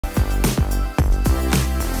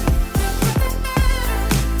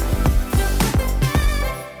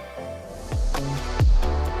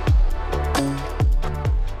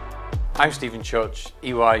I'm Stephen Church,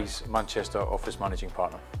 EY's Manchester Office Managing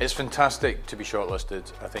Partner. It's fantastic to be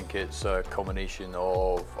shortlisted. I think it's a culmination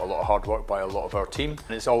of a lot of hard work by a lot of our team,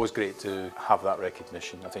 and it's always great to have that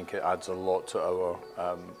recognition. I think it adds a lot to our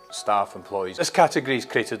staff, employees. This category's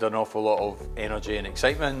created an awful lot of energy and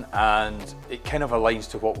excitement, and it kind of aligns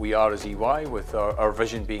to what we are as EY, with our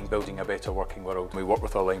vision being building a better working world. We work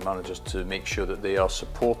with our line managers to make sure that they are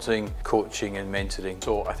supporting, coaching and mentoring.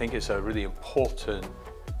 So I think it's a really important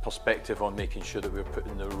perspective on making sure that we're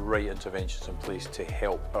putting the right interventions in place to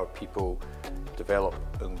help our people develop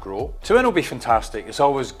and grow. To win will be fantastic. It's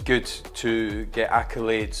always good to get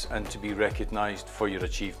accolades and to be recognised for your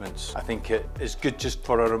achievements. I think it is good just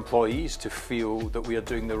for our employees to feel that we are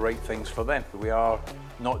doing the right things for them. We are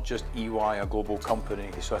not just EY, a global company,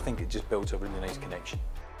 so I think it just builds a really nice connection.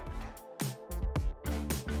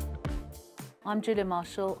 I'm Julia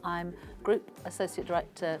Marshall. I'm Group Associate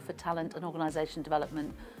Director for Talent and Organisation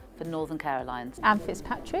Development for Northern Care Alliance. Anne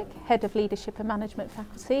Fitzpatrick, Head of Leadership and Management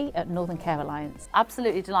Faculty at Northern Care Alliance.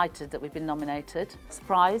 Absolutely delighted that we've been nominated.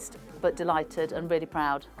 Surprised, but delighted and really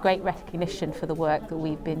proud. Great recognition for the work that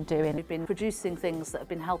we've been doing. We've been producing things that have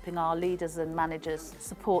been helping our leaders and managers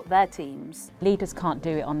support their teams. Leaders can't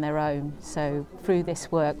do it on their own, so through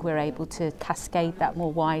this work we're able to cascade that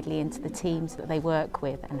more widely into the teams that they work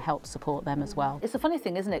with and help support them as well. It's a funny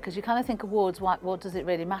thing, isn't it? Because you kind of think awards, what does it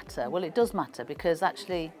really matter? Well, it does matter, because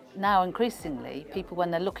actually now increasingly people,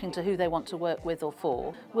 when they're looking to who they want to work with or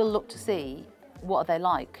for, will look to see what are they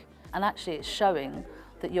like, and actually it's showing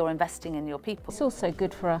that you're investing in your people. It's also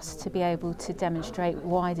good for us to be able to demonstrate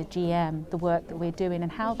wider GM the work that we're doing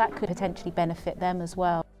and how that could potentially benefit them as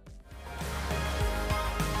well.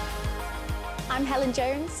 I'm Helen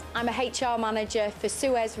Jones. I'm a HR manager for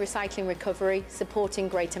Suez Recycling Recovery, supporting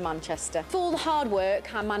Greater Manchester. For all the hard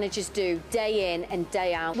work our managers do day in and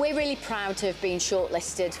day out, we're really proud to have been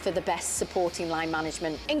shortlisted for the best supporting line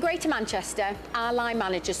management. In Greater Manchester, our line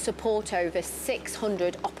managers support over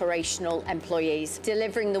 600 operational employees,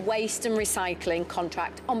 delivering the waste and recycling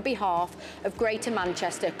contract on behalf of Greater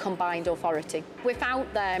Manchester Combined Authority.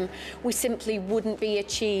 Without them, we simply wouldn't be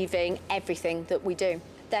achieving everything that we do.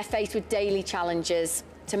 They're faced with daily challenges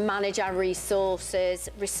to manage our resources,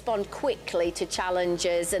 respond quickly to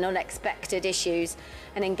challenges and unexpected issues,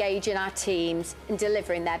 and engage in our teams in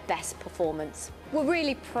delivering their best performance. We're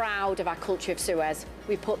really proud of our culture of Suez.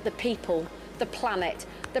 We put the people, the planet,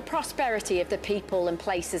 the prosperity of the people and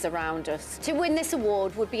places around us. To win this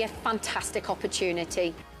award would be a fantastic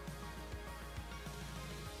opportunity.